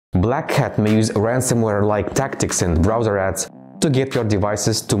Black hat may use ransomware-like tactics and browser ads to get your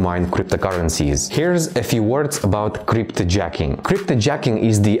devices to mine cryptocurrencies. Here's a few words about cryptojacking. Cryptojacking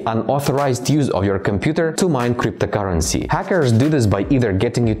is the unauthorized use of your computer to mine cryptocurrency. Hackers do this by either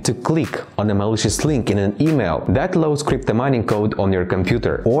getting you to click on a malicious link in an email that loads cryptomining code on your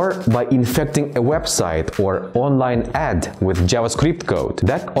computer, or by infecting a website or online ad with JavaScript code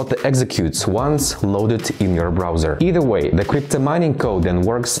that auto-executes once loaded in your browser. Either way, the cryptomining code then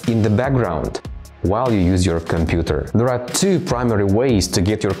works in the background while you use your computer. There are two primary ways to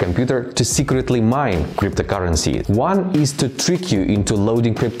get your computer to secretly mine cryptocurrency. One is to trick you into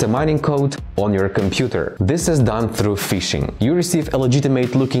loading cryptomining code on your computer. This is done through phishing. You receive a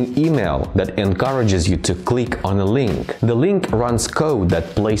legitimate-looking email that encourages you to click on a link. The link runs code that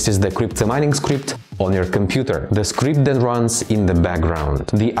places the cryptomining script on your computer. The script then runs in the background.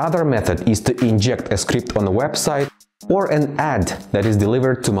 The other method is to inject a script on a website or an ad that is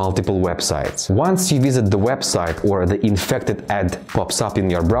delivered to multiple websites. Once you visit the website or the infected ad pops up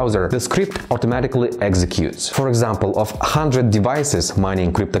in your browser, the script automatically executes. For example, of 100 devices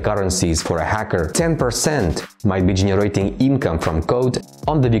mining cryptocurrencies for a hacker, 10% might be generating income from code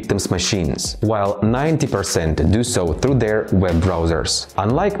on the victim's machines, while 90% do so through their web browsers.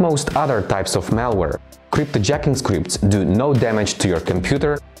 Unlike most other types of malware, cryptojacking scripts do no damage to your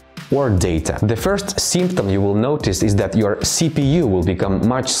computer or data. The first symptom you will notice is that your CPU will become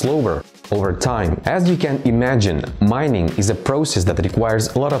much slower over time. As you can imagine, mining is a process that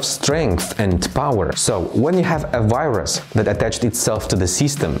requires a lot of strength and power. So when you have a virus that attached itself to the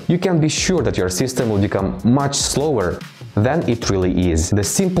system, you can be sure that your system will become much slower than it really is. The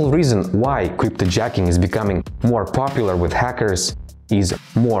simple reason why cryptojacking is becoming more popular with hackers is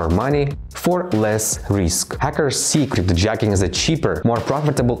more money for less risk. Hackers see cryptojacking as a cheaper, more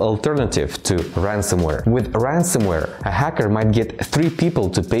profitable alternative to ransomware. With ransomware, a hacker might get 3 people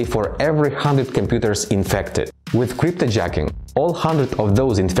to pay for every 100 computers infected. With cryptojacking, all 100 of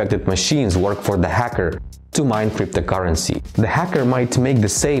those infected machines work for the hacker to mine cryptocurrency. The hacker might make the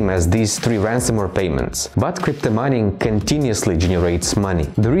same as these 3 ransomware payments, but cryptomining continuously generates money.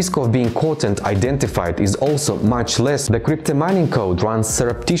 The risk of being caught and identified is also much less. The cryptomining code runs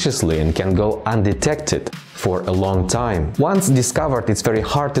surreptitiously and can go undetected for a long time. Once discovered, it's very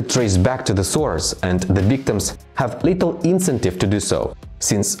hard to trace back to the source, and the victims have little incentive to do so,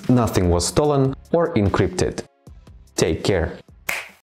 since nothing was stolen or encrypted. Take care.